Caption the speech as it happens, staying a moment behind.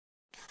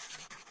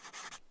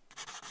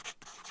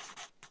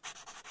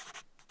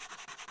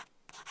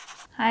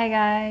Hi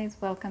guys,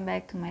 welcome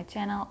back to my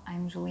channel.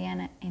 I'm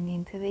Juliana and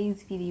in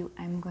today's video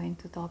I'm going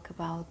to talk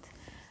about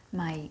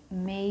my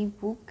May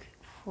book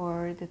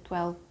for the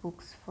 12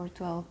 books for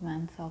 12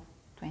 months of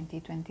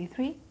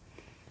 2023,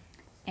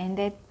 and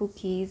that book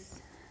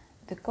is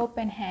the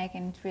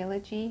Copenhagen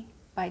Trilogy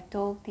by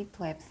Tove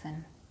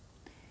Ditlevsen.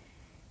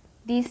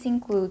 This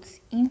includes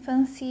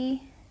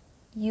infancy,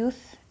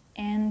 youth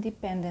and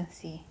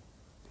dependency.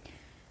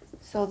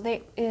 So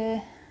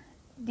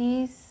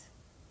these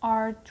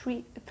are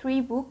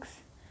three books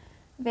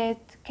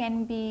that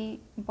can be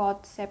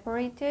bought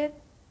separated,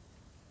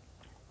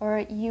 or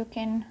you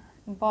can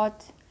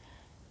bought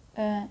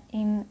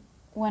in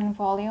one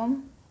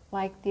volume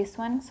like this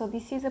one. So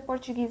this is a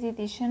Portuguese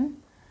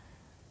edition,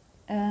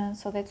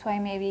 so that's why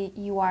maybe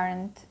you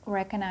aren't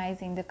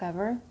recognizing the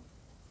cover,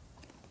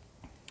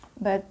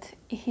 but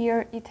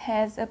here it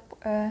has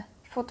a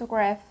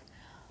photograph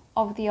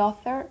of the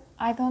author.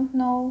 I don't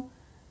know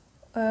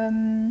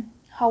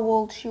how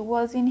old she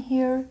was in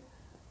here.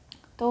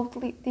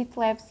 Tove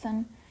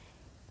Ditlevsen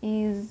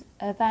is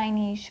a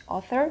Danish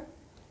author,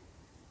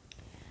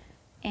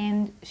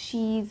 and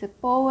she's a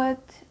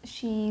poet,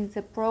 she's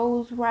a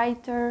prose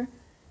writer,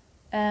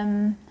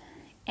 and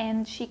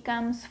she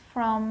comes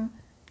from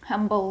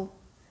humble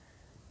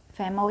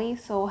family,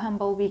 so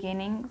humble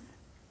beginnings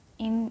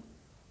in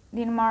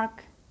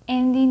Denmark.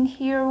 And in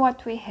here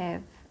what we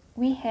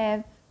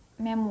have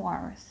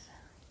memoirs.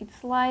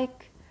 It's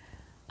like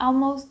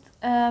almost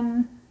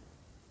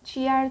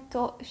she are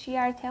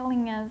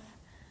telling us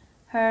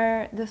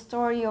the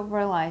story of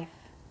her life.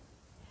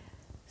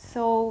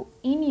 So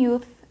in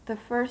youth, the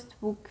first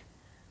book,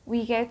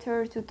 we get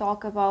her to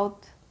talk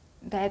about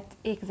that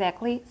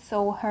exactly.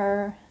 So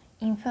her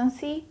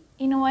infancy,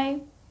 in a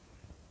way,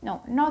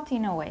 no, not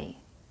in a way,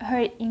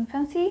 her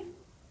infancy,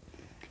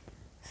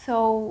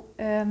 so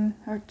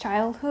her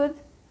childhood,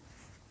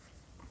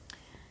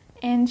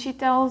 and she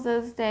tells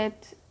us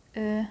that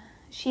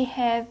she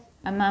had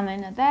a mom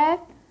and a dad,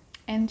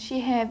 and she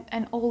had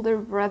an older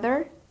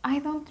brother. I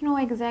don't know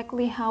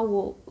exactly how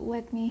old,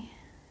 let me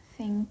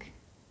think,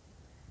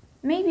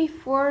 maybe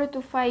 4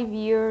 to 5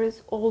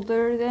 years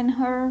older than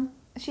her.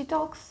 She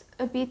talks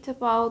a bit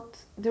about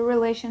the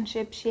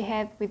relationship she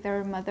had with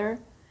her mother,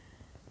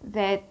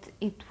 that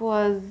it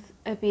was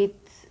a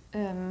bit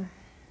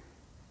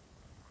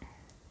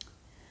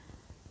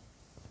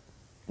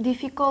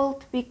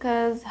difficult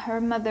because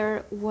her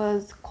mother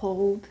was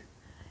cold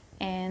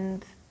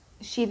and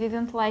she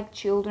didn't like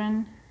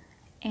children,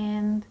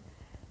 and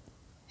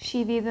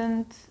she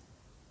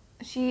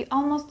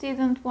almost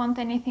didn't want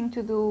anything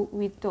to do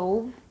with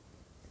Tove.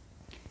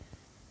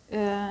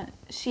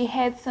 She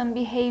had some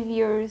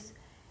behaviors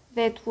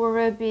that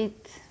were a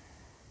bit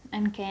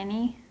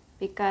uncanny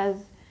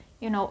because,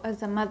 you know,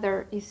 as a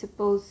mother you're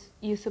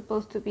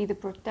supposed to be the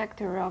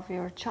protector of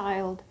your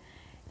child,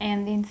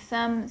 and in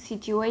some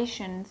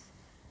situations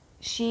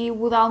she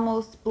would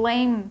almost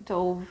blame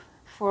Tove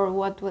for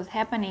what was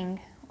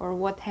happening or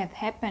what had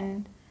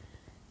happened,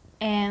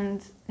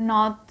 and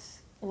not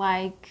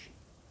like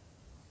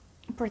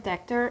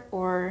protect her,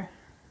 or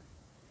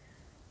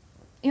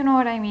you know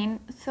what I mean.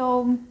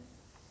 So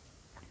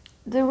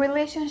the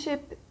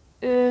relationship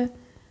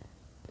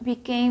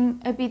became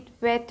a bit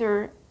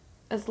better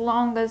as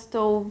long as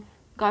Tove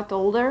got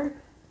older,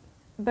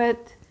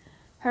 but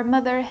her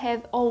mother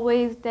had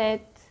always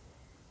that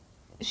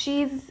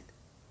she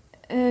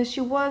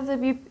was a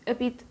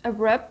bit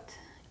abrupt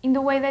in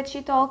the way that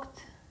she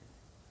talked.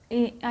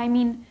 I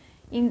mean,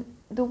 in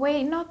the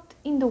way, not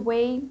in the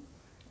way,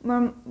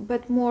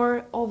 but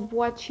more of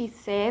what she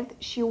said.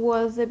 She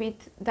was a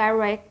bit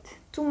direct,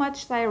 too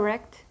much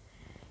direct,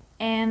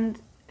 and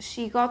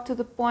she got to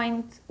the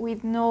point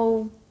with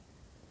no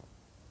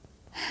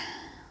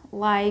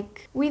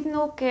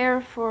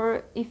care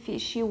for if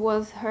she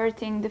was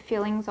hurting the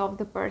feelings of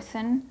the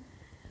person.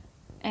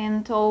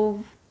 And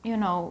Tove, you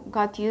know,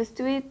 got used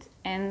to it,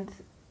 and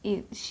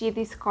she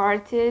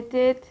discarded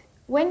it.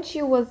 When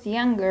she was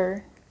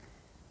younger,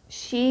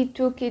 she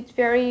took it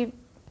very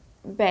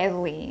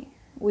badly,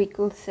 we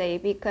could say,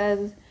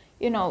 because,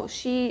 you know,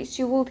 she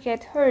would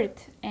get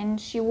hurt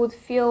and she would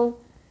feel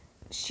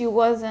she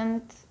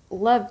wasn't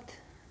loved,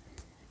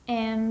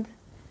 and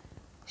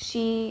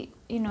she,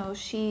 you know,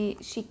 she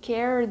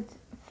cared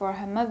for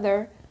her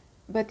mother,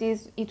 but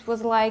it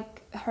was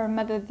like her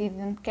mother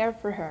didn't care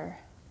for her.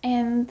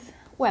 And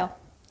well,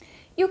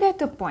 you get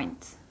the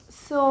point.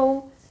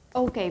 So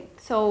okay,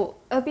 so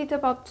a bit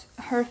about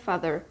her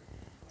father.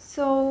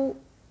 So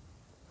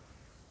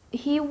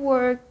he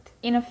worked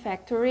in a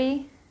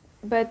factory,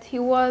 but he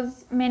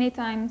was many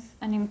times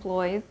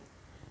unemployed,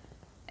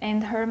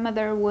 and her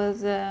mother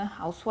was a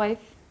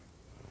housewife,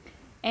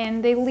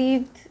 and they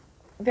lived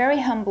very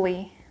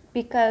humbly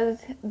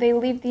because they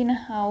lived in a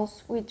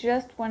house with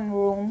just one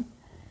room,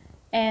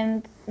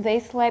 and they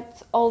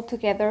slept all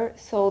together,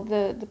 so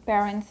the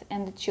parents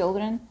and the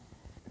children.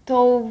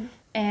 Tove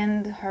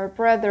and her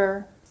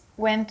brother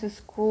went to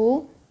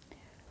school,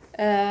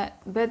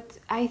 but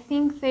I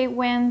think they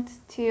went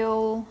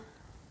till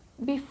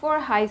before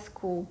high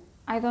school.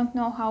 I don't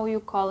know how you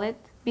call it,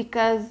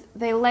 because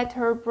they let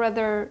her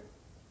brother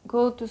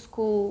go to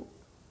school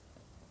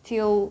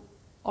till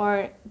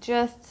or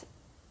just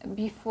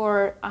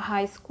before a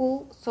high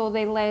school, so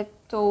they let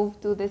Tove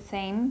do the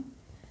same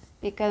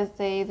because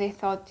they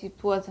thought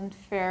it wasn't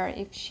fair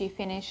if she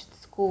finished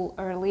school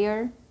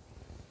earlier.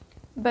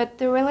 But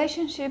the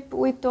relationship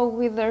with Tove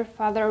with her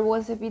father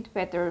was a bit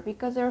better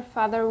because her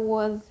father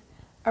was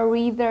a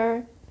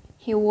reader.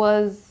 He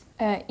was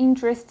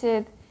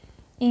interested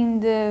in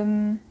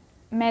the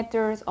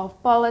matters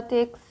of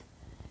politics,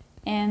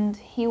 and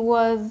he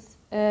was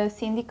a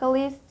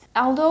syndicalist.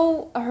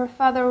 Although her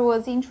father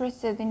was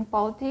interested in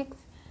politics,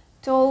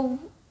 Tove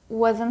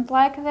wasn't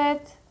like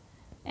that,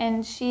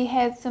 and she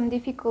had some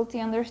difficulty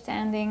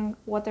understanding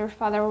what her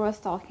father was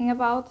talking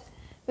about.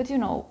 But you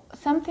know,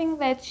 something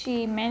that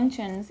she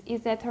mentions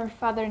is that her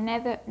father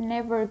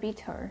never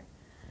beat her.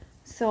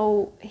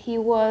 So he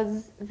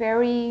was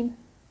very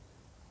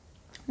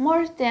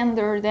more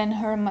tender than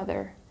her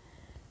mother.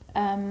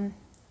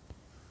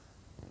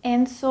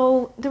 And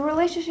so the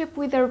relationship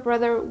with her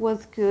brother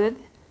was good.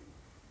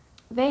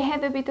 They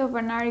had a bit of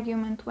an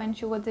argument when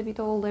she was a bit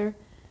older.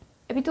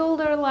 A bit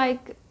older,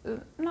 like,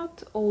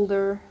 not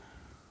older.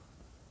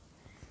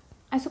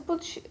 I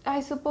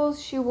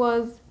suppose she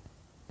was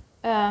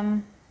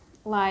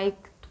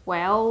like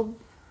 12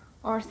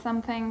 or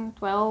something,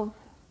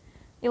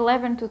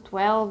 11 to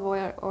 12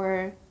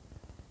 or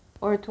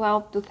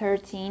 12 to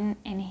 13,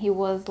 and he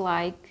was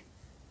like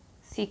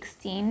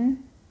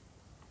 16,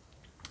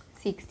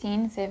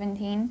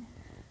 17,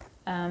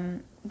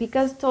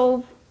 because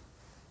Tove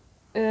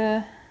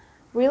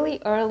really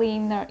early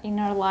in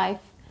her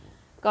life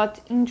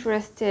got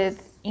interested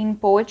in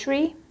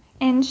poetry,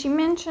 and she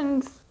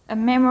mentions a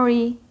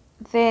memory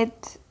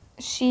that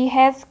she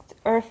asked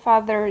her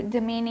father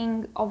the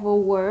meaning of a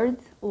word,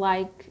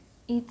 like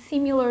it's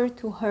similar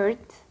to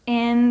hurt,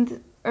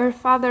 and her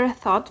father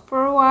thought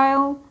for a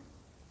while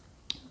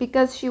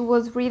because she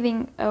was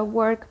reading a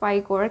work by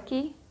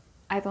Gorky.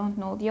 I don't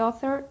know the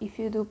author. If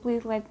you do,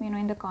 please let me know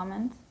in the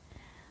comments.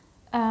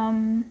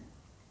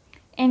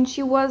 And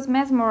she was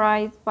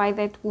mesmerized by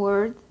that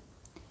word,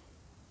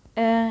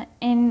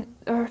 and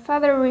her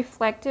father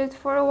reflected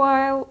for a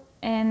while,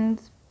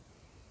 and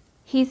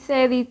he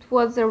said it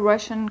was a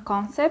Russian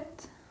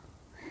concept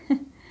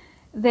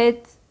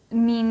that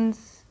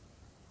means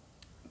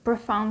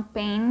profound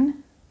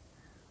pain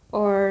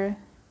or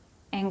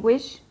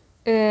anguish,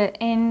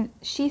 and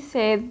she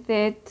said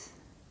that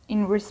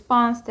in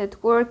response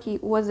that Gorky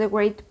was a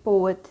great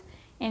poet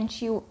and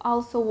she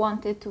also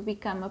wanted to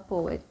become a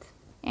poet.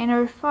 And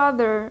her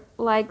father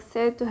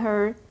said to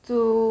her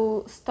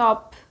to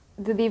stop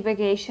the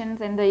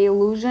divagations and the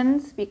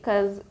illusions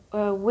because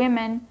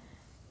women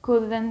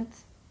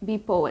couldn't be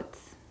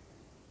poets.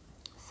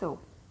 So,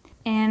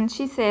 and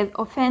she said,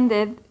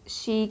 offended,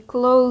 she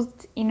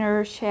closed in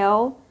her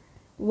shell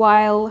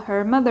while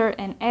her mother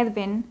and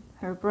Edwin,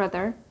 her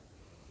brother,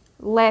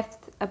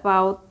 left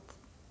about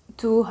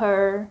to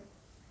her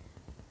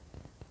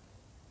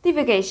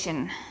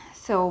divagation.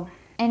 So,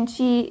 and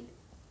she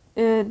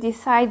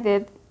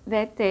decided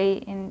that day,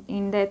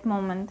 in that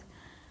moment,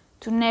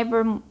 to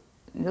never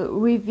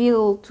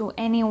reveal to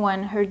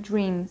anyone her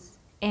dreams,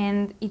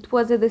 and it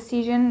was a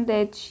decision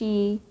that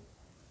she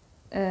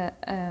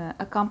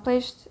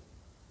accomplished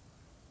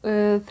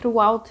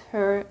throughout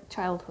her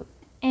childhood.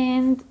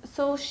 And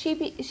so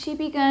she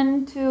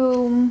began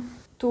to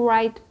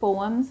write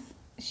poems.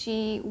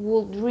 She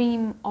would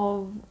dream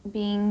of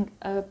being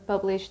a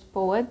published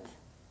poet,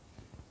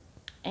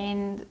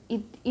 and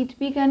it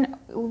began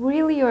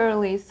really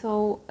early,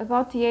 so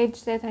about the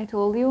age that I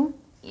told you.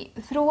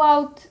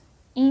 Throughout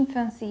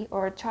infancy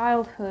or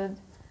childhood,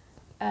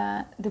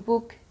 the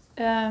book,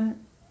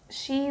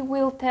 she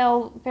will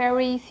tell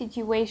various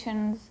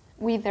situations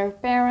with her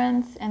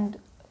parents, and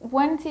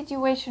one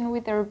situation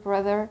with her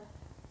brother,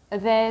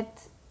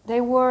 that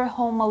they were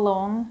home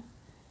alone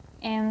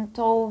and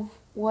Tove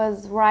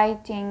was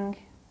writing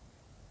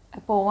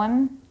a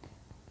poem,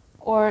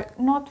 or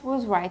not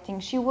was writing,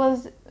 she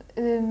was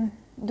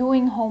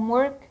doing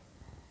homework,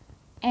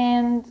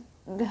 and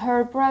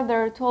her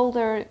brother told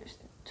her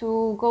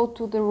to go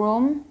to the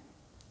room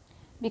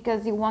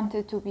because he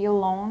wanted to be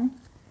alone,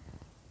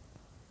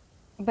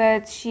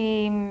 but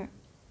she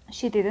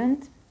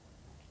didn't,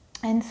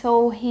 and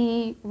so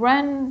he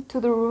ran to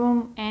the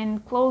room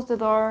and closed the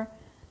door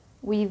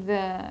with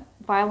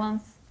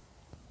violence,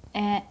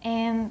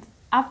 and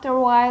after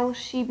a while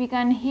she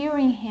began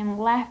hearing him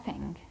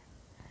laughing,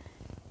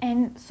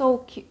 and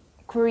so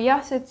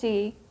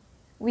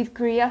with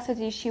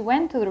curiosity she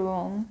went to the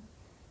room,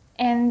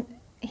 and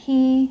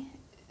she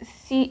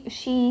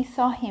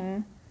saw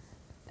him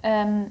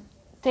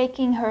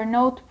taking her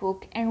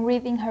notebook and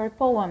reading her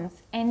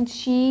poems, and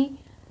she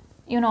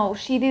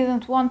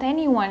didn't want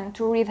anyone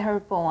to read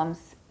her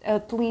poems,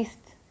 at least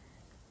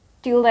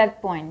till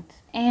that point.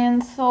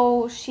 And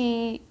so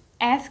she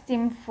asked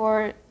him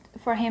for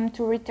him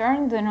to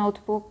return the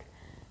notebook,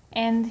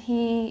 and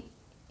he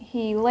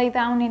lay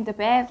down in the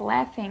bed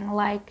laughing,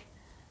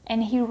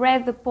 and he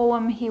read the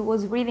poem he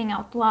was reading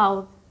out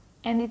loud,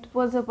 and it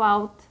was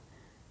about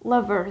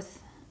lovers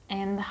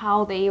and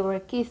how they were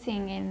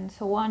kissing and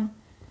so on.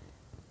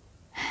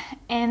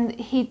 And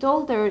he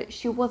told her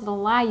she was a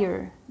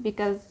liar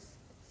because,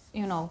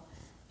 you know,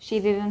 she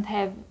didn't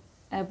have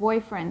a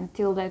boyfriend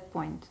till that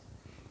point,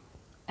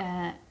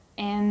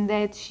 and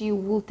that she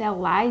would tell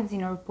lies in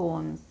her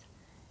poems.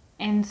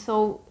 And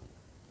so,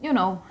 you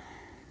know,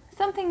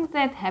 some things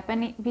that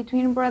happen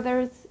between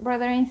brother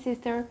and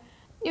sister,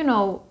 you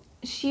know,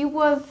 she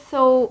was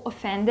so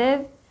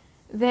offended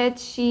that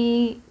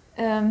she,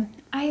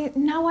 I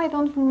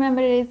don't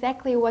remember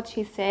exactly what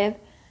she said,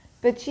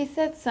 but she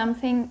said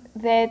something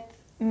that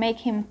made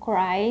him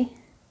cry.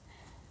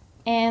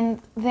 And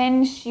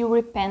then she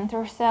repented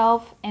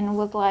herself and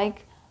was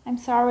like, I'm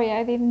sorry,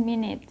 I didn't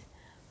mean it.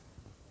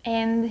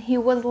 And he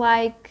was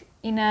like,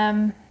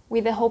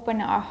 with a hope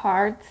in our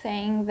heart,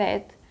 saying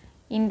that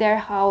in their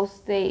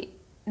house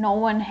no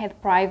one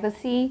had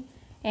privacy,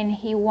 and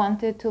he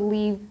wanted to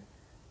leave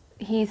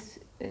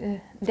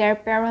their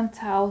parents'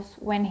 house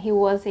when he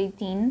was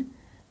 18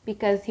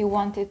 because he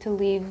wanted to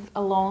live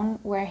alone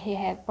where he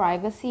had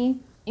privacy.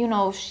 You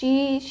know,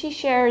 she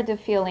shared the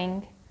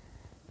feeling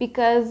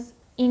because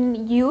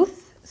in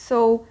youth,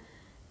 so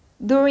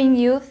during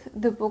youth,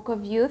 the book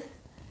of youth,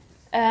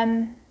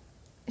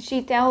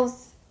 she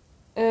tells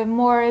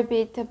more a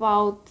bit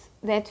about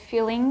that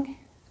feeling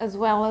as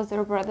well as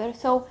her brother.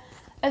 So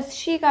as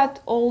she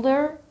got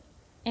older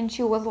and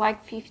she was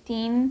like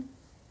 15,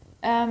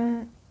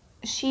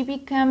 she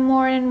became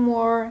more and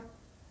more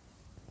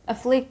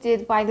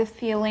afflicted by the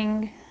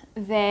feeling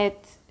that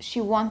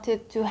she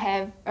wanted to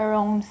have her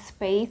own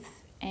space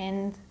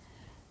and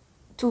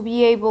to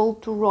be able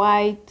to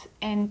write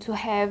and to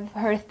have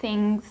her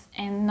things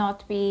and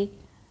not be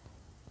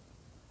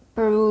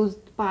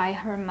perused by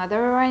her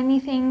mother or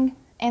anything.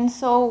 And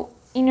so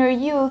in her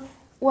youth,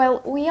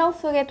 well, we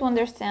also get to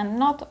understand,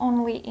 not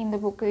only in the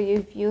book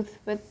of youth,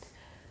 but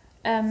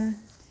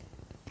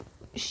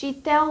she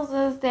tells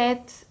us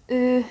that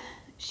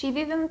she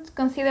didn't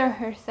consider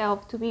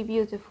herself to be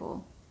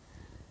beautiful,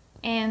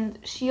 and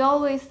she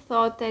always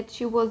thought that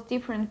she was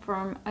different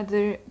from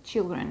other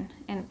children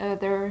and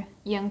other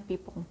young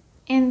people,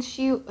 and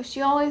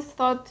she always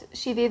thought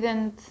she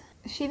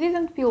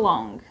didn't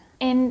belong,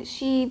 and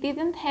she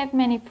didn't have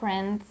many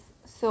friends.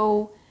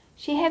 So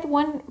she had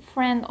one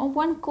friend, or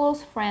one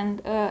close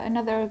friend,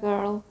 another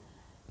girl,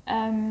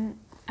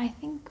 I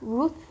think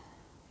Ruth,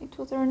 it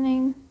was her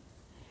name.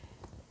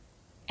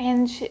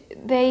 And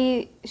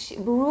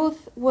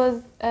Ruth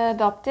was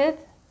adopted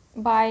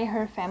by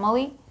her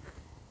family,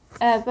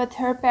 but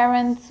her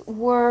parents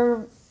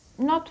were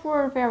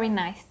very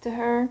nice to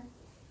her.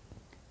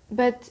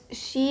 But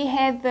she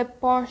had the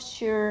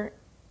posture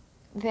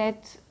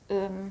that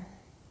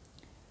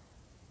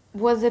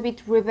was a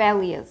bit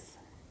rebellious,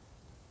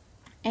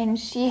 and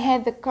she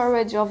had the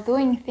courage of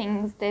doing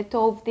things that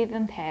Tove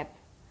didn't have.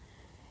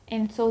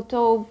 And so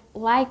Tove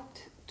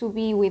liked to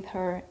be with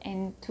her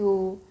and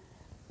to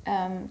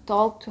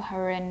talk to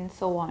her and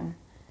so on.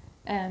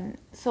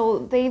 So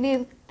they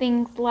did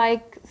things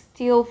like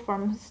steal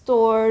from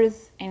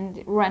stores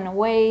and run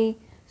away.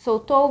 So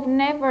Tove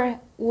never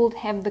would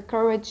have the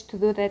courage to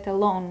do that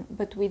alone.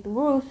 But with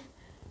Ruth,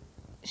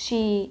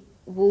 she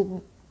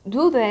will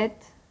do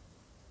that,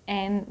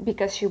 and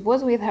because she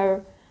was with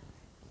her,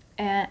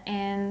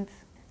 and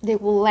they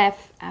will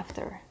laugh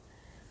after.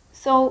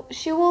 So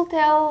she will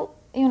tell,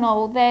 you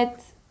know,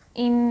 that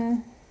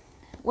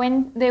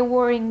when they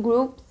were in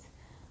groups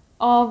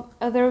of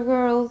other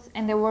girls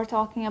and they were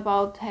talking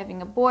about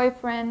having a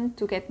boyfriend,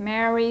 to get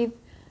married,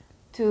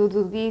 to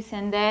do this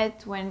and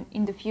that when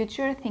in the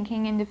future,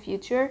 thinking in the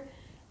future,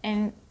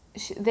 and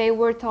they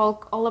were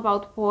talk all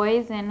about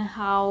boys and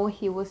how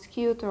he was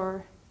cute,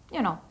 or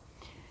you know.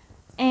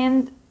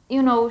 And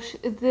you know,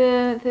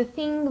 the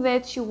thing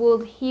that she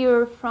would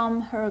hear from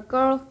her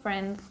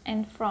girlfriends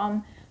and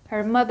from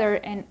her mother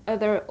and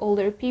other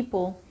older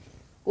people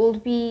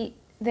would be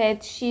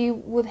that she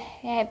would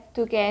have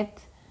to get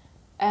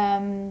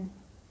a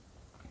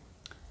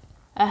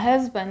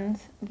husband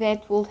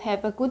that would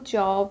have a good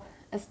job,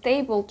 a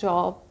stable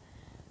job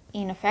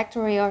in a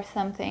factory or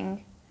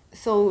something,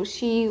 so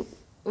she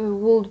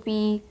would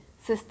be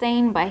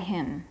sustained by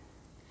him.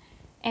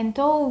 And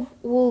Tove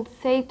will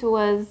say to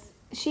us,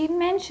 she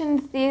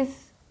mentions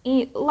this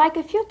like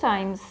a few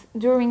times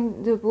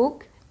during the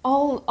book.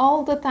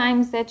 All the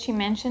times that she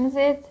mentions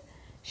it,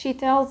 she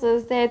tells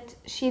us that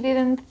she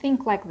didn't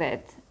think like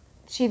that.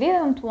 She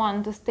didn't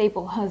want a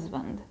stable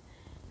husband.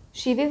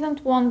 She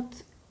didn't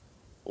want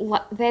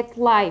that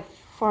life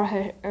for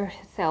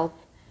herself.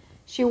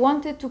 She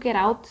wanted to get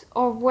out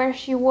of where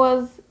she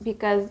was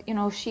because, you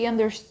know, she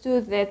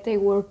understood that they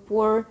were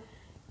poor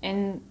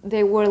and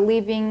they were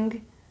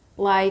living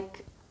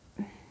like,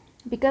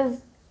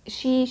 because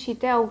she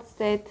tells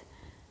that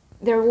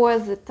there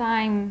was a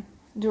time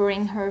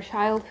during her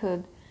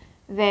childhood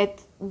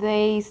that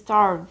they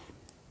starved.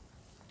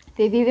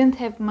 They didn't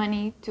have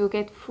money to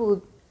get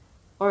food,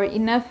 or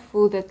enough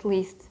food at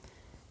least,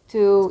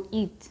 to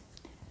eat.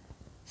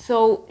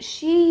 So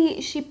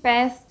she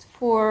passed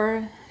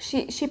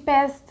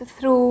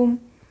through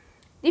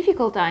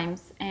difficult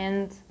times,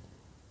 and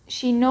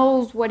she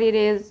knows what it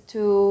is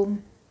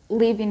to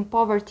live in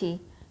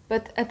poverty,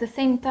 but at the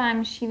same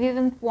time she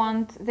didn't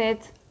want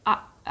that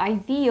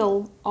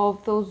ideal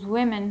of those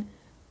women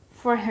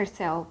for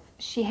herself.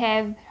 She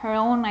had her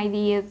own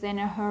ideas and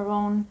her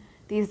own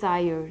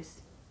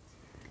desires.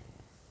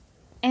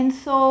 And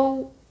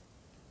so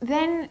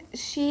then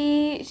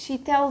she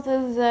tells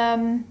us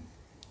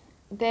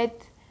that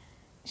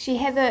she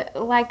had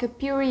a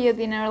period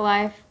in her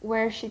life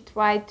where she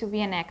tried to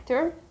be an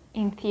actor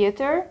in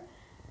theater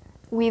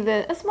with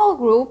a small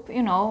group,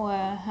 you know,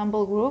 a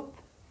humble group.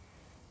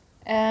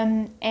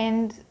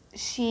 And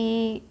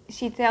she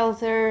tells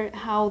her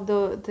how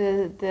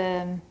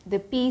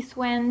the piece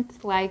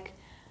went, like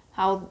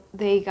how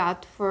they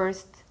got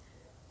first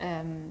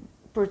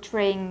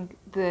portraying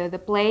the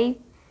play,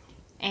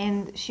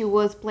 and she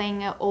was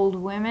playing an old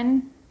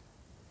woman.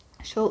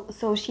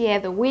 So she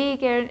had a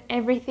wig and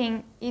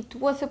everything. It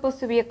was supposed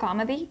to be a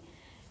comedy,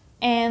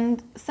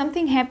 and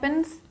something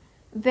happens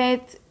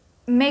that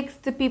makes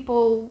the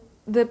people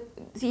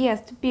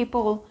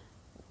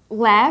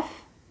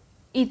laugh.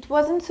 It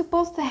wasn't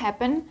supposed to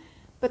happen,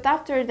 but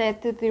after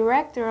that the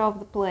director of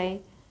the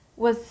play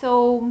was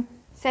so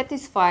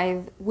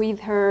satisfied with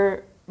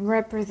her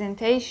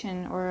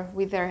representation, or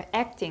with her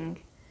acting,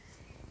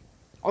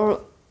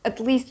 or at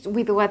least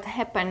with what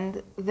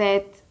happened,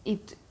 that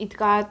it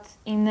got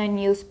in a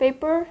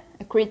newspaper,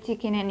 a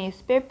critic in a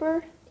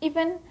newspaper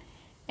even.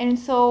 And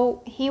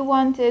so he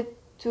wanted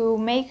to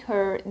make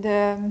her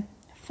the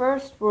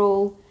first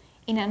role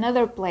in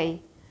another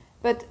play.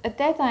 But at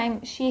that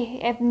time she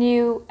had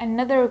knew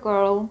another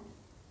girl.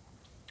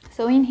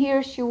 So in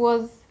here she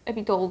was a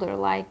bit older,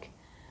 like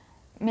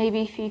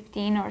maybe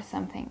 15 or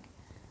something.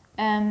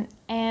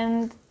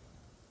 And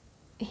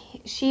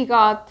she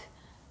got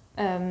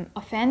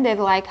offended,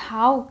 like,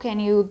 how can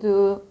you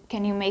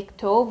make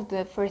Tove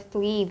the first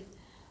lead?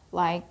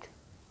 Like,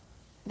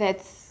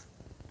 that's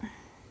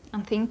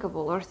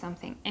unthinkable or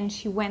something. And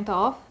she went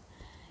off.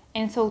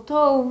 And so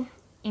Tove,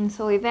 in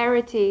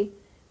solidarity,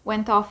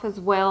 went off as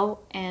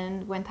well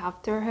and went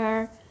after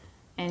her.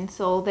 And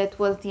so that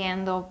was the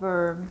end of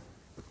her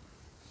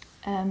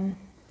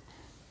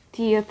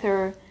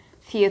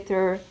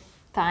theater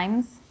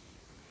times.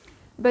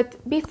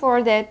 But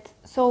before that,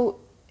 so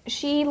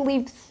she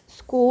leaves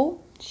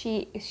school,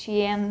 she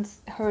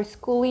ends her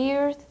school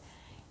years,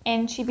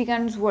 and she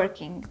begins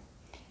working.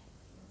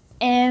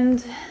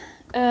 And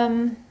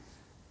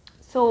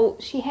so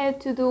she had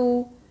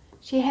to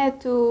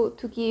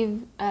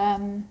give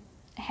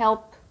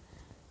help,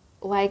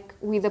 like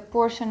with a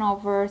portion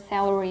of her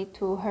salary,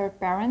 to her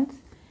parents.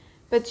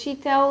 But she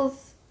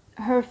tells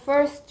her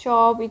first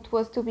job, it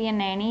was to be a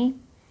nanny,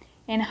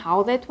 and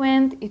how that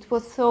went, it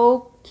was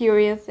so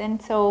curious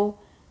and so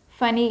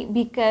funny,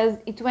 because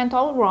it went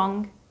all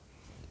wrong,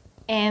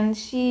 and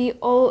she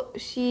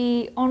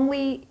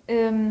only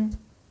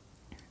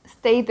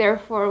stayed there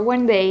for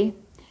one day,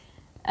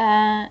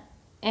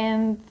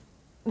 and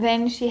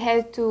then she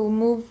had to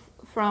move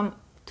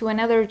to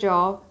another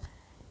job.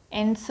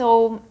 And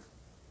so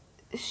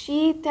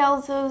she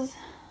tells us,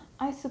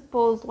 I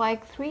suppose,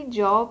 like 3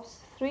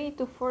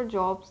 to 4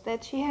 jobs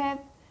that she had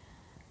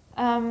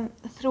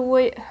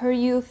through her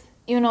youth.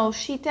 You know,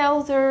 she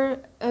tells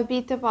her a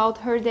bit about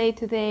her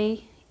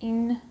day-to-day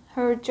in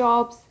her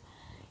jobs,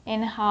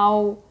 and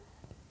how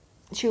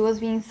she was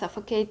being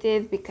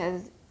suffocated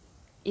because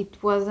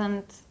it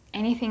wasn't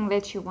anything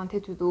that she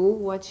wanted to do.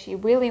 What she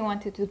really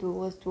wanted to do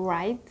was to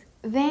write.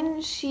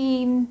 Then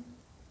she,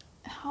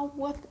 how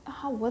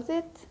was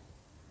it?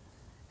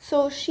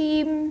 So she,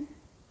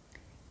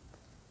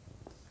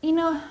 you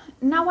know,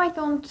 now I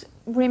don't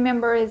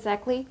remember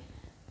exactly,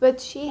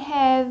 but she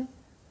had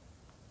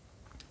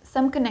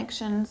some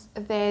connections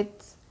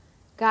that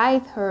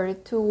guide her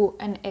to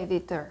an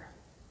editor.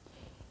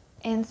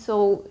 And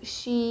so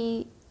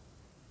she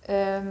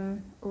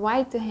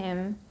write to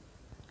him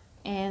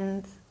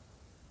and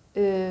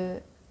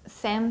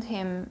send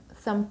him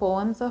some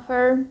poems of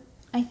her.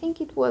 I think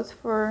it was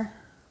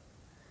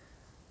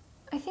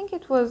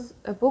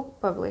a book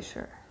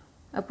publisher,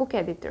 a book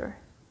editor.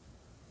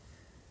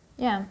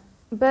 Yeah,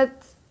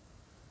 but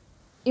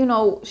you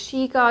know,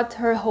 she got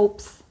her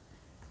hopes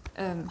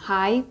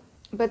high,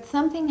 but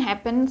something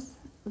happens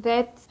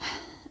that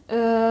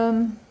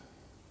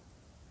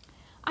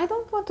I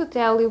don't want to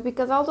tell you,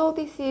 because although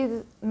this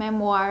is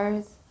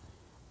memoirs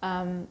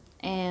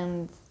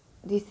and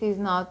this is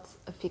not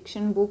a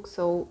fiction book,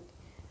 so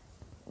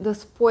the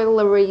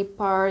spoilery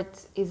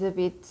part is a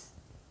bit,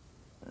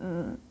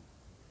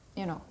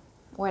 you know,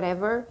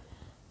 whatever.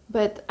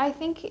 But I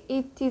think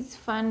it is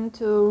fun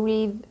to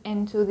read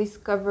and to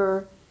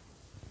discover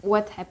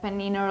what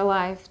happened in her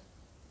life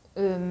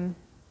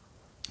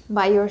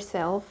by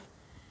yourself.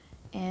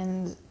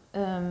 And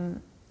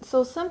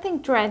so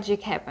something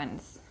tragic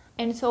happens.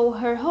 And so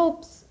her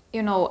hopes,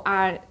 you know,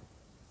 are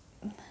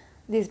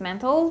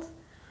dismantled.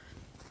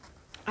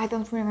 I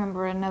don't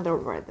remember another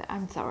word,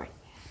 I'm sorry.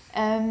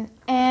 And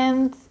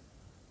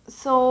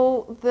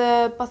So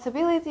the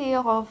possibility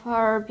of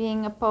her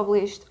being a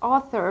published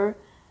author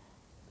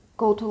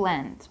go to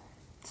land,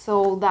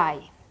 so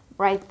die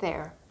right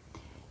there.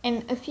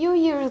 And a few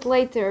years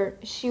later,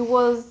 she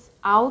was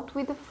out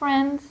with a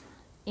friend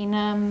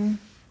in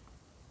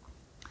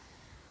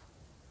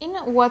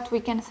what we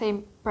can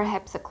say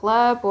perhaps a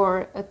club,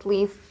 or at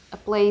least a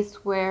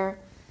place where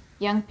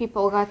young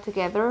people got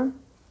together.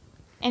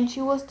 And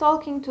she was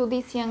talking to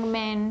this young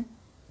man,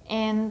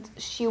 and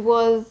she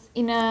was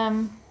in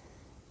a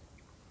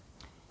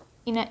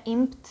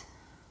impt.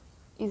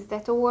 Is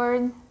that a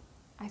word?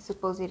 I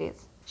suppose it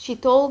is. She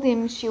told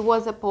him she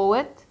was a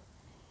poet,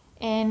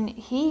 and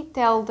he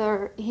told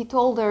her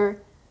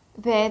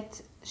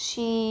that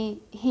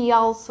he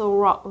also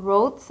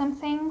wrote some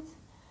things,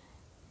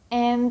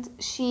 and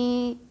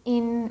she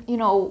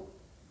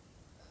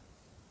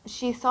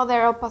saw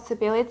there a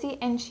possibility,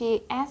 and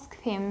she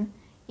asked him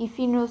if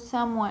he knew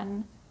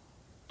someone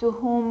to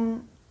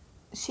whom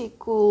she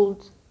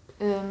could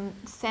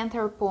send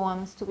her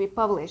poems to be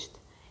published.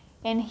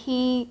 And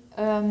he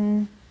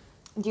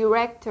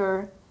directed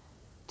her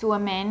to a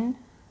man,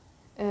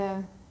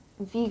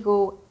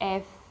 Vigo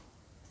F.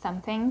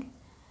 something,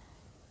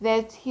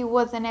 that he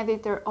was an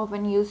editor of a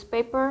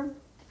newspaper.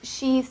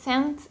 She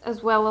sent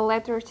as well a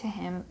letter to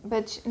him,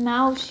 but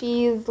now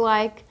she is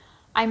like,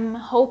 I'm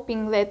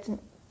hoping that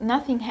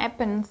nothing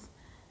happens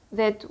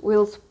that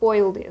will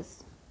spoil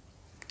this.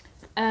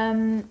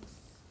 And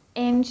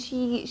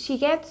she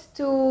gets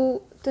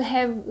to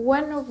have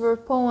one of her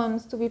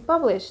poems to be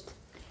published.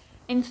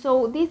 And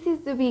so this is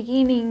the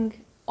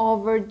beginning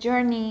of her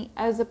journey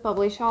as a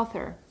published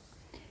author.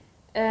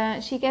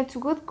 She gets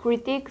good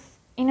critics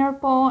in her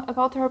poem.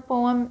 About her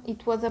poem,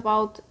 it was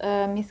about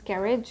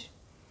miscarriage,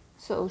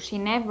 so she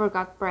never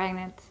got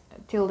pregnant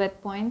till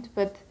that point,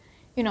 but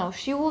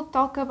she would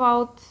talk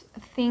about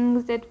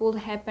things that would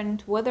happen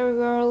to other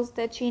girls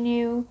that she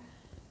knew,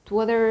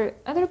 to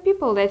other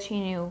people that she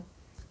knew,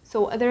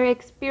 so other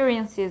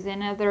experiences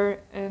and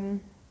other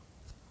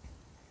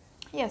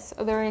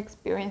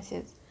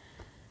experiences,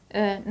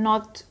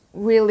 not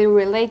really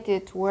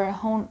related to her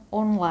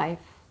own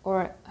life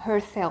or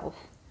herself,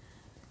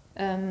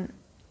 as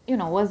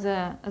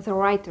a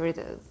writer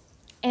does.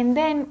 And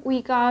then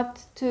we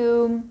got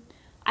to,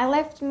 I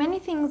left many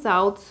things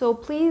out, so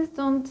please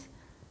don't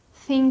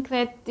think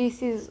that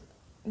this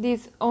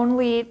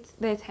only it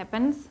that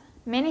happens.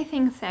 Many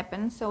things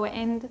happen. So,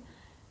 and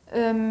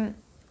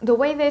the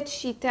way that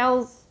she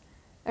tells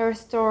her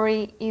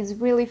story is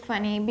really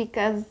funny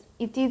because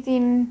it is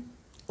in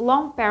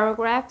long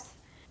paragraphs.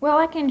 Well,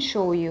 I can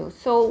show you.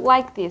 So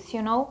like this,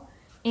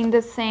 in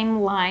the same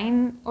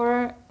line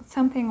or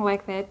something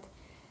like that.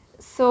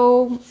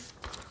 So,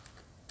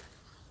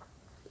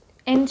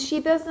 and she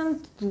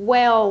doesn't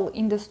dwell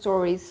in the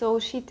story. So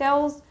she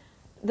tells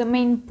the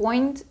main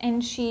point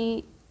and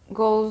she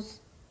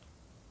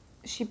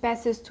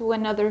passes to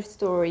another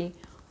story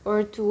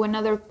or to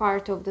another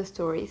part of the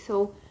story.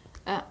 So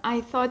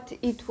I thought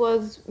it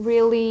was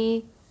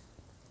really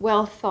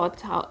well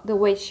thought out the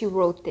way she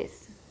wrote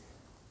this.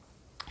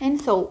 And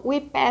so we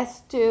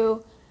pass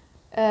to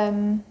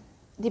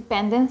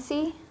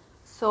Dependency,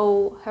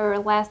 so her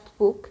last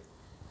book,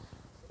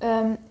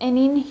 and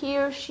in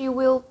here she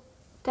will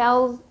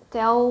tell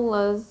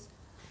us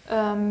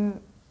the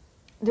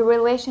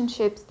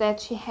relationships that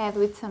she had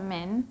with some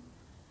men,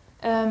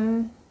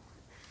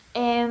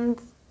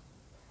 and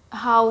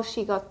how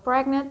she got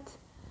pregnant,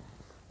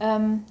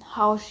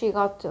 how she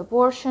got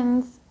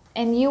abortions,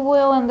 and you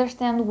will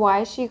understand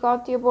why she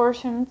got the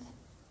abortions.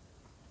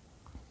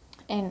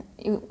 And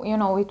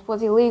it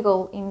was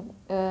illegal in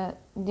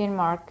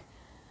Denmark,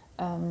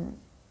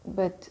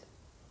 but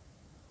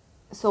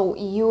so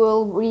you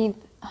will read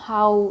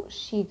how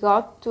she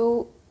got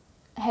to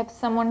have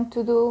someone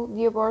to do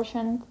the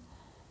abortion,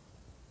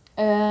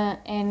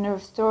 and her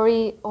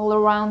story all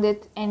around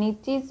it. And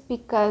it is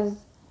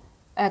because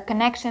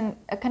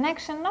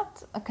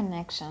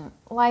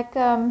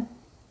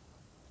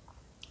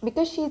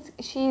because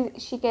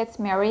she gets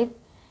married,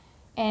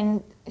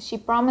 and she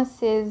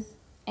promises,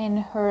 and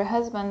her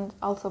husband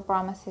also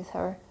promises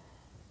her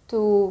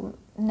to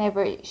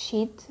never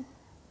cheat.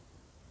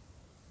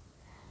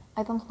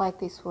 I don't like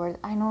this word.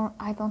 I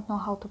don't know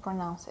how to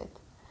pronounce it.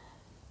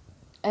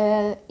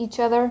 Each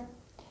other,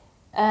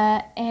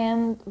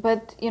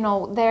 but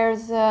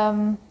there's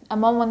a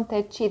moment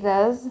that she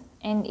does,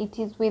 and it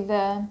is with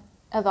a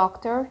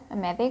doctor, a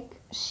medic.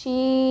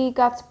 She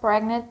gets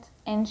pregnant,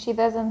 and she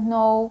doesn't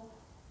know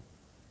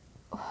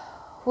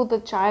who the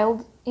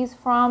child is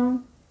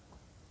from.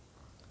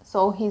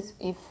 So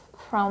if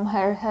from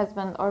her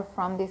husband or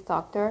from this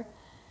doctor,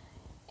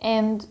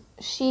 and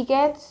she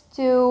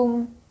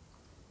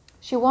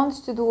wants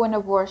to do an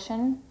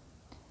abortion,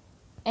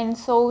 and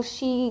so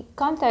she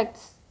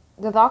contacts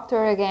the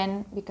doctor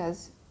again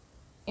because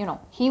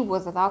he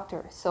was a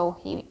doctor, so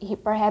he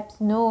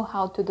perhaps knew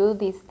how to do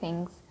these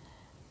things,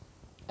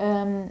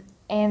 and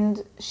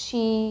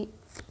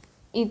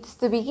it's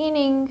the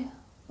beginning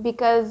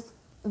because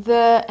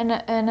the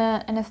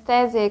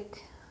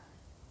anesthetic,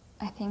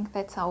 I think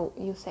that's how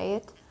you say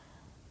it,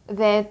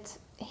 that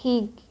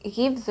he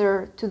gives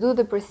her to do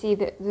the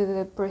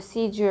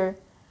procedure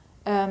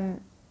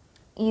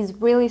is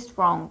really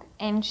strong,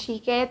 and she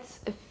gets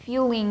a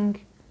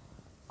feeling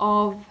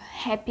of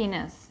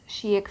happiness,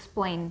 she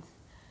explains,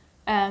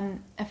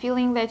 a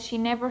feeling that she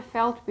never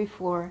felt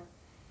before,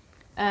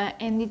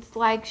 and it's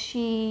like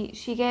she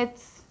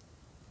gets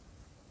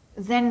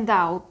zenned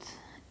out,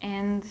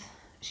 and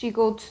she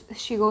goes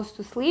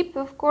to sleep,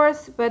 of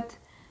course, but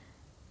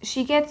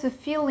she gets a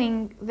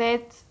feeling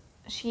that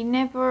she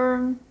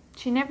never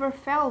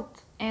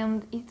felt,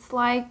 and it's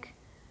like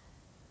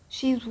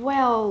she's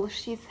well,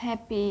 she's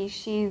happy,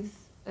 she's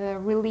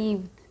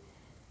relieved,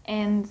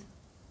 and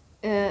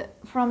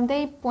from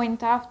that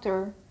point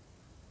after,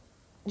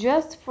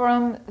 just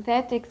from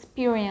that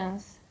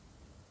experience,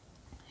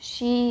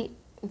 she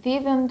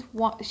wanted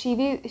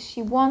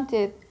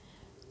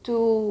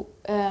to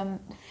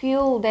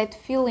feel that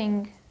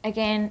feeling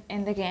again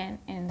and again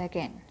and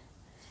again.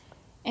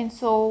 And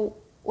so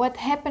what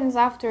happens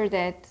after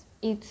that,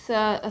 it's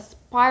a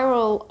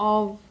spiral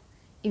of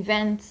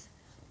events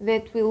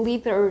that will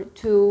lead her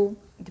to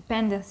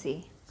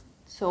dependency.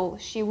 So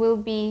she will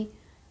be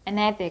an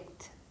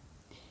addict.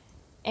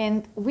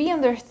 And we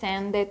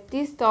understand that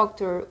this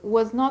doctor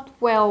was not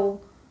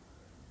well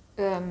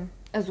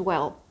as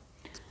well.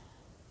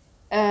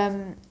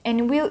 And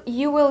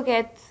you will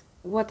get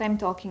what I'm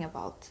talking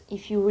about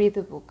if you read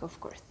the book, of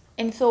course.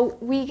 And so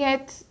we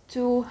get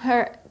to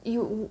her,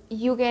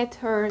 you get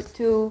her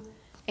to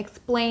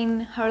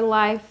explain her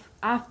life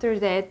after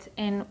that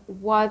and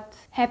what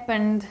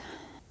happened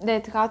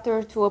that got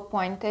her to a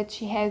point that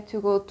she had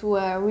to go to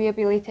a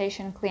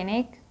rehabilitation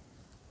clinic,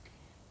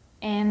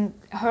 and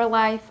her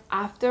life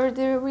after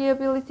the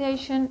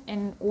rehabilitation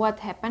and what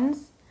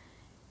happens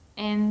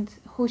and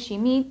who she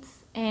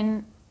meets.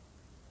 And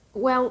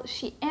well,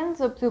 she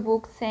ends up the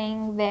book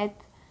saying that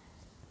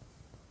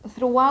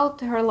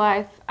throughout her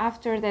life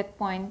after that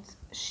point,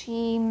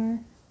 she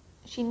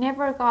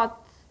never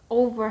got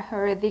over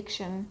her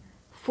addiction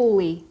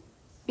fully,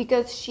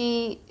 because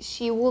she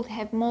would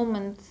have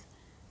moments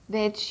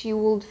that she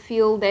would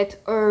feel that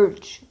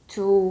urge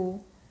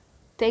to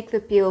take the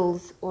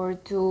pills or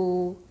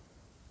to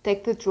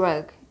take the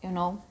drug, you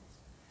know.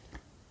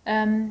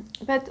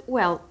 But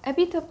well, a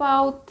bit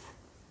about,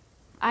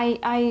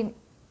 I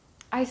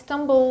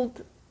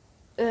stumbled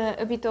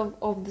a bit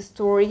of the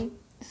story,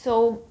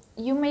 so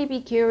you may be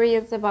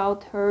curious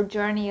about her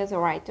journey as a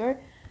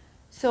writer.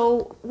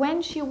 So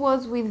when she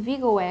was with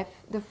Vigo F,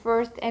 the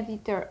first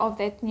editor of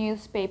that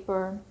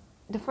newspaper,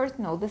 the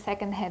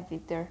second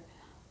editor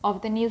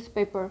of the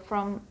newspaper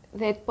from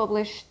that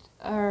published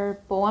her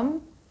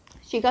poem,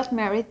 she got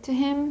married to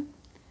him,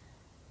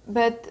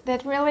 but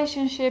that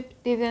relationship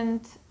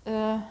didn't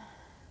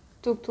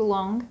took too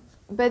long.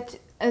 But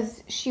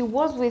as she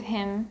was with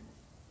him,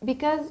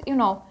 because, you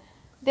know,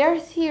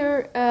 there's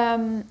here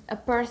a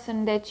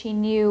person that she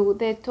knew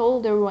that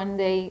told her one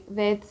day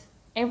that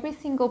every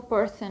single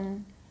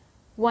person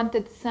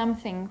wanted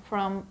something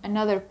from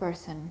another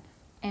person,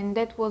 and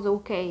that was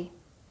okay.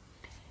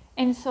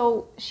 And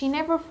so she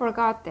never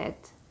forgot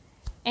that,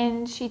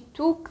 and she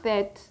took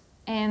that,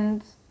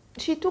 and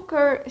she took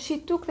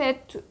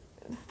that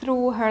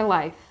through her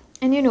life.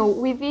 And you know,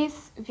 with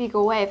this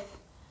Vigo F,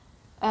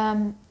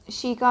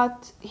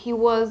 he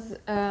was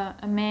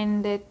a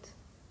man that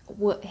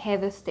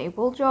had a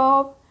stable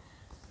job.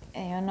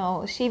 You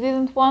know, she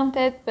didn't want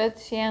it, but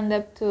she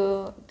ended up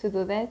to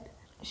do that.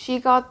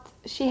 She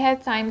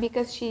had time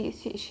because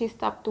she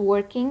stopped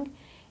working,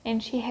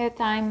 and she had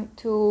time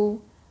to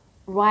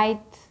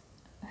write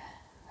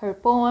her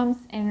poems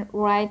and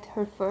write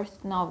her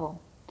first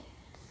novel.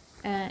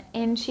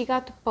 And she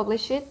got to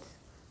publish it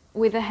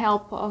with the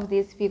help of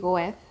this Vigo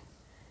F.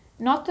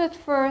 Not at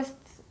first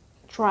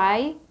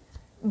try,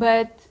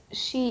 but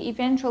she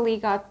eventually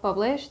got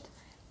published,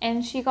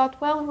 and she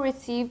got well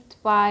received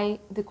by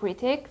the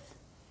critics,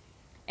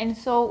 and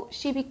so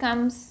she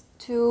becomes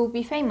to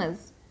be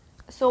famous.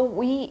 So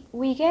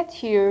we get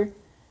here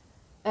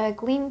a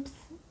glimpse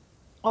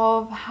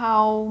of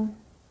how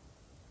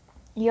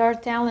your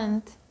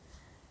talent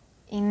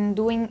in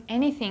doing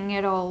anything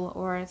at all,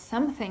 or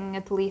something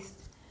at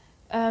least,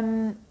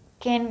 can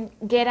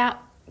get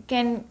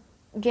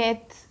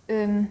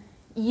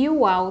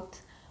you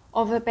out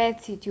of a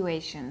bad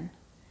situation.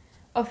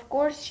 Of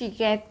course, she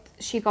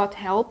got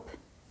help.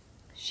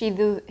 She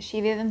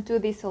didn't do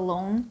this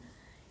alone,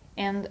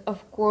 and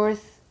of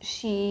course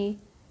she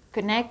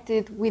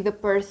connected with a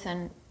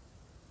person.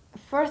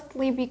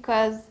 Firstly,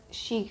 because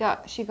she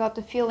got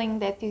the feeling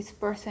that this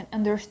person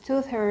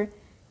understood her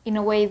in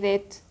a way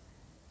that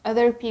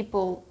other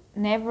people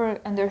never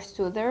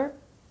understood her,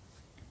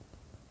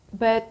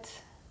 but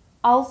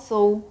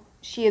also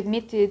she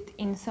admitted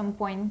in some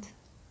point,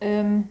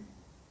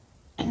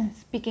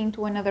 speaking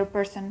to another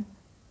person,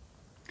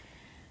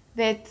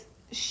 that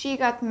she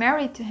got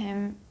married to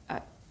him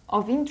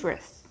of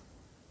interest,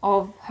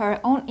 of her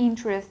own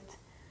interest,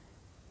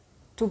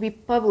 to be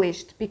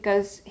published,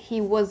 because he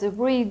was a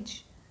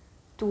bridge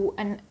to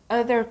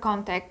other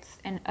contacts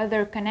and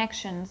other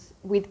connections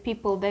with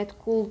people that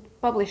could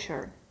publish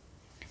her.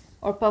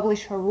 or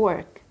publish her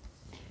work.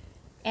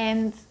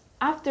 And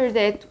after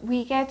that,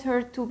 we get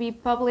her to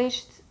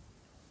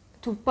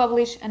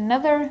publish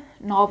another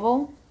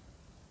novel.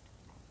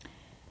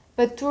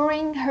 But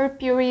during her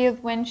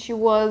period when she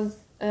was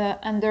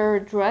under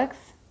drugs,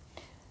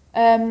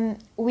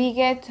 we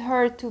get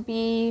her to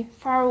be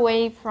far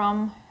away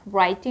from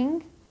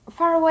writing,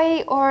 far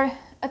away, or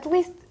at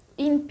least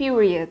in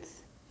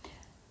periods,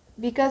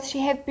 because she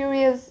had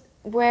periods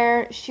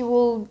where she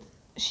would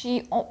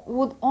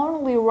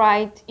only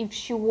write if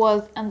she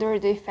was under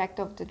the effect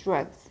of the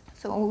drugs.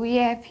 So we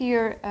have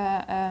here,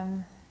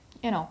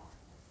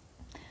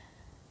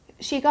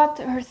 she got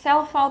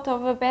herself out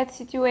of a bad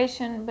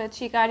situation, but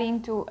she got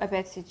into a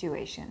bad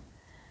situation.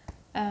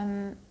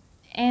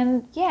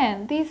 And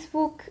yeah, this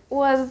book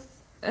was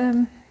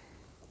a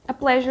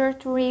pleasure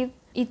to read.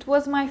 It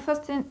was my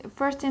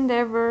first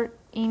endeavor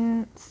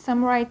in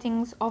some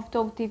writings of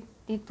Tove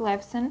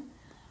Ditlevsen.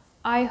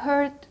 I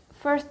heard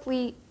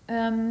firstly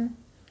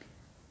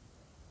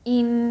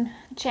in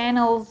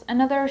channels,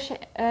 in other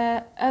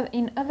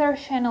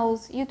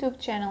channels, YouTube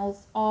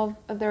channels of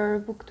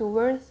other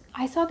booktubers.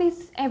 I saw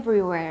this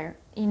everywhere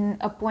in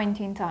a point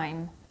in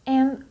time,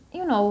 and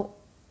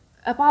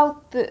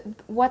about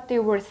what they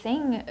were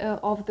saying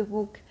of the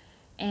book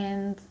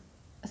and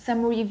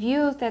some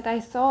reviews that I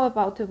saw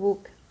about the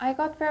book, I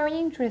got very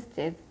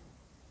interested,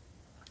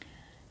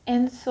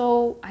 and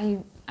so I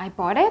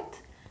bought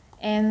it,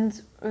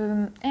 and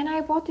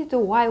I bought it a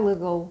while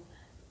ago,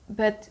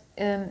 but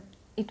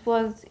it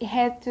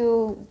had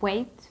to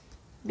wait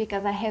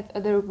because I had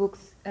other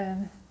books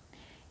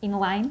in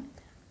line.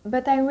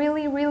 But I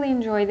really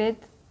enjoyed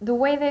it. The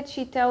way that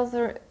she tells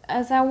her,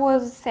 as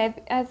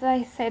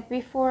I said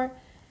before,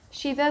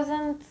 she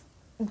doesn't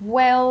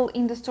dwell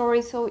in the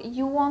story, so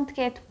you won't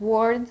get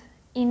bored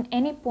in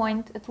any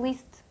point, at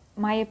least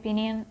my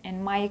opinion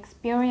and my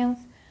experience.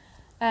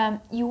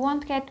 You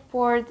won't get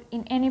bored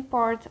in any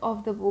part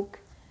of the book.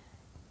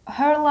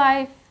 Her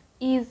life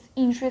is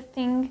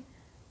interesting,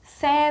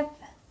 sad,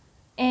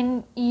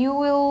 and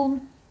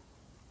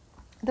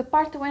the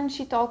part when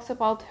she talks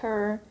about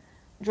her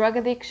drug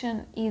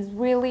addiction is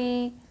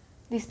really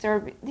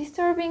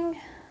disturbing.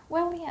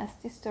 Well, yes,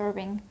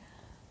 disturbing,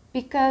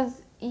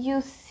 because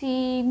you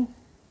see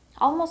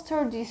almost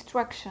her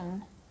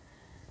destruction,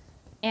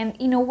 and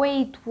in a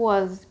way it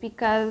was,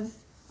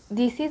 because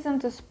this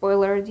isn't a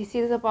spoiler, this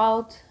is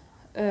about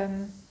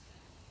her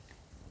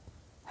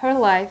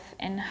life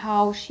and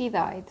how she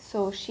died.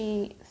 So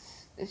she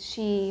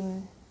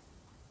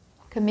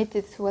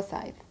committed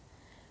suicide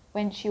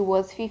when she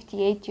was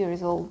 58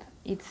 years old,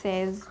 it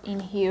says in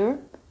here.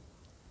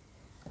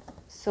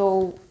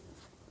 So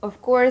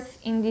of course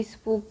in this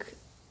book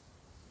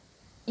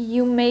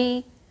you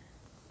may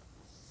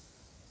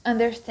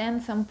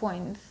understand some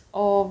points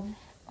of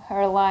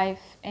her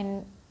life,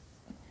 and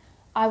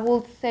I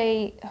would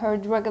say her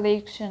drug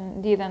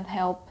addiction didn't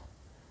help,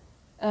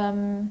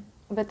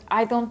 but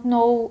I don't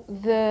know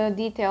the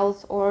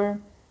details or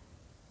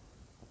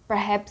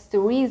perhaps the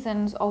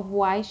reasons of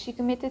why she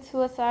committed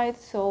suicide,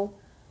 so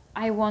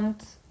I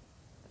won't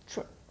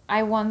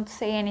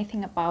say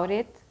anything about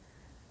it.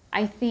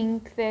 I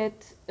think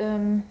that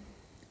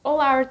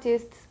all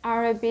artists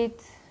are a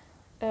bit,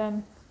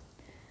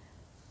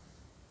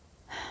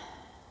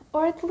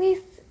 or at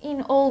least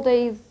in old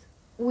days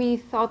we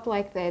thought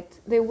like that.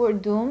 They were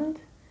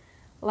doomed,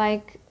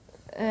 like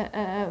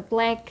a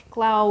black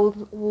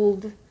cloud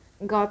would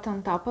got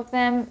on top of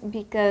them,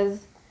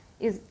 because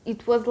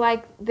it was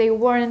like they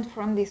weren't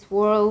from this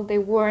world, they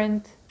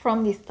weren't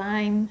from this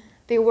time.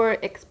 They were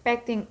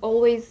expecting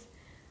always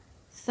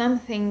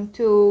something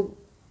to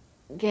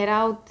get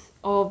out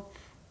of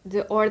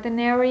the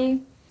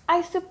ordinary.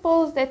 I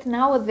suppose that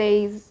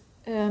nowadays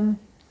the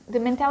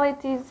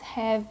mentalities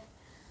have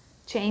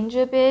changed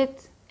a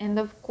bit, and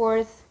of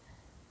course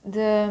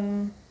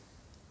the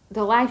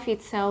life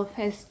itself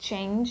has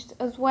changed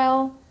as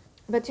well.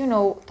 But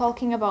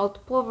talking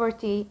about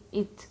poverty,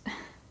 it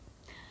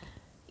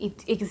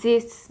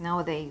exists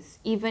nowadays,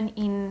 even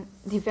in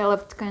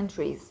developed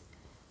countries.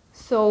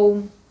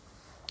 So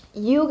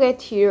you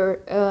get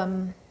here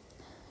an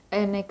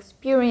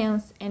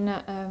experience and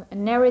a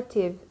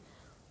narrative,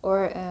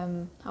 or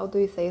how do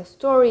you say, a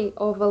story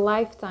of a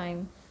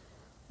lifetime,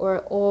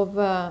 or of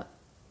a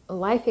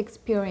life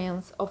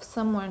experience of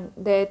someone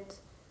that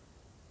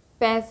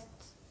passed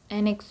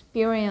and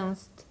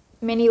experienced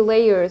many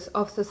layers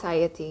of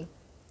society,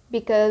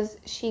 because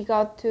she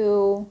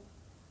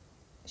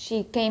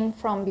came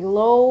from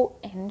below,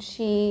 and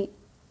she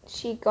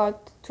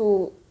got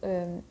to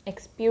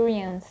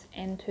experience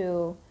and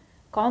to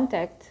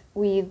contact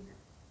with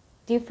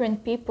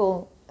different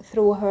people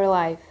through her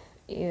life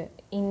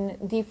in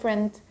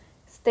different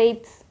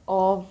states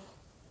of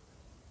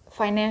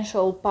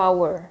financial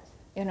power,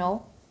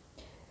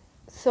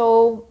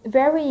 So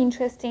very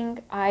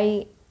interesting.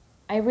 I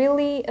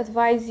really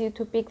advise you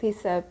to pick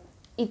this up.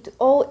 It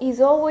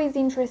is always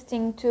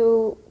interesting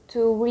to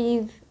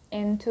read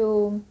and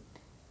to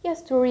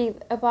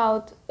read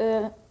about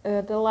the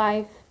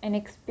life and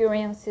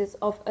experiences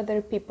of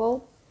other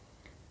people.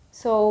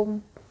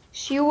 So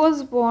she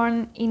was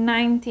born in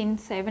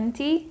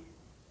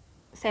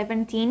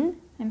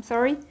 1917, I'm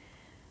sorry,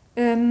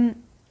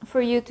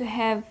 for you to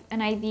have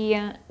an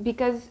idea,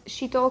 because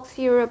she talks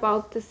here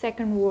about the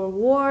Second World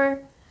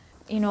War,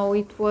 you know,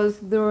 it was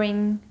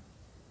during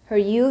her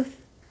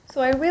youth.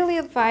 So I really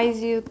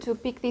advise you to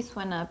pick this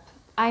one up.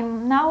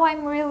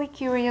 I'm really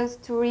curious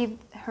to read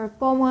her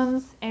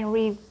poems and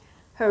read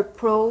her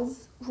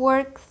prose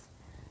works.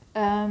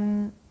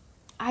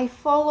 I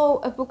follow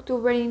a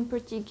booktuber in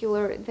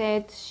particular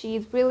that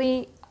she's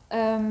really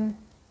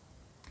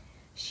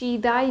she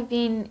dive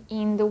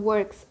in the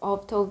works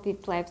of Tove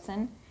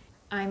Ditlevsen.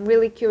 I'm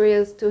really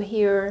curious to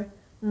hear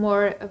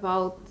more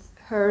about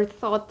her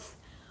thoughts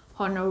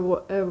on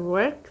her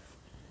works.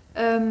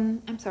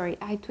 I'm sorry,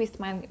 I twist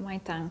my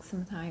tongue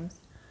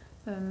sometimes.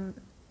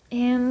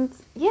 And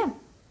yeah,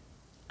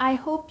 I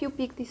hope you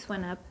pick this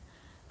one up.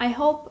 I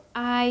hope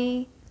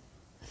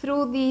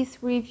through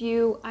this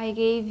review I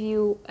gave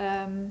you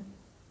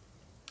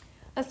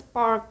a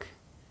spark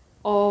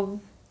of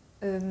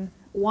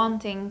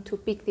wanting to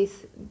pick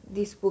this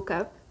book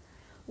up.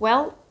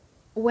 Well,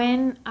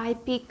 when I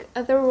pick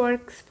other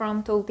works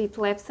from Tove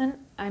Ditlevsen,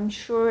 I'm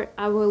sure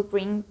I will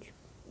bring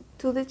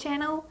to the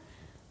channel,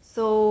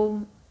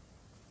 so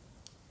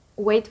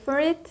wait for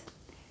it.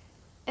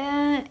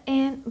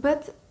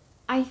 But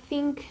I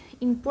think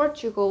in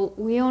Portugal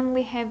we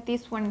only have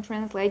this one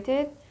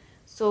translated,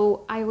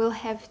 so I will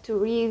have to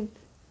read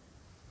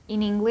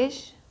in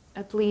English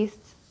at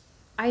least.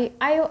 I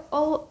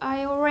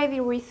already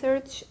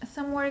researched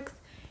some works,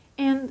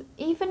 and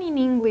even in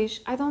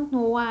English, I don't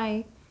know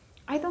why,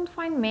 I don't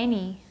find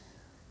many.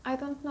 I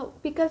don't know,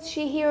 because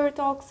she here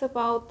talks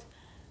about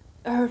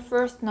her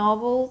first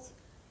novels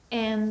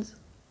and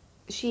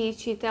she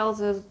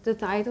tells us the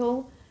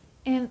title,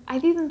 and I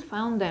didn't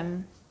find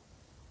them.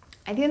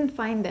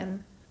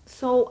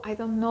 So I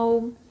don't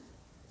know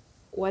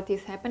what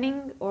is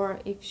happening, or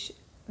if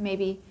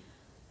maybe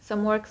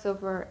some works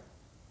of her,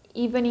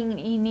 even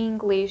in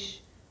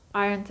English,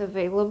 aren't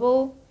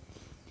available.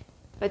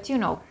 But you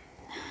know,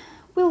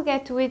 we'll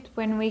get to it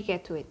when we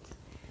get to it.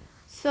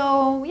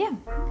 So yeah,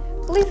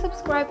 please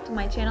subscribe to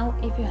my channel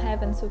if you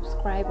haven't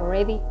subscribed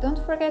already. Don't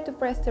forget to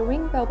press the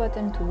ring bell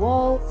button to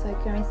all so you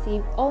can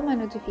receive all my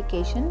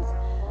notifications.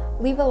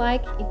 Leave a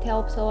like, it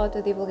helps a lot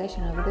the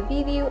divulgation of the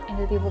video and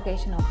the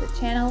divulgation of the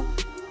channel.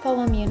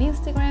 Follow me on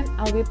Instagram,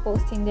 I'll be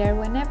posting there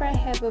whenever I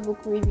have a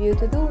book review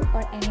to do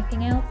or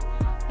anything else.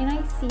 And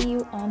I see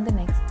you on the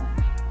next one.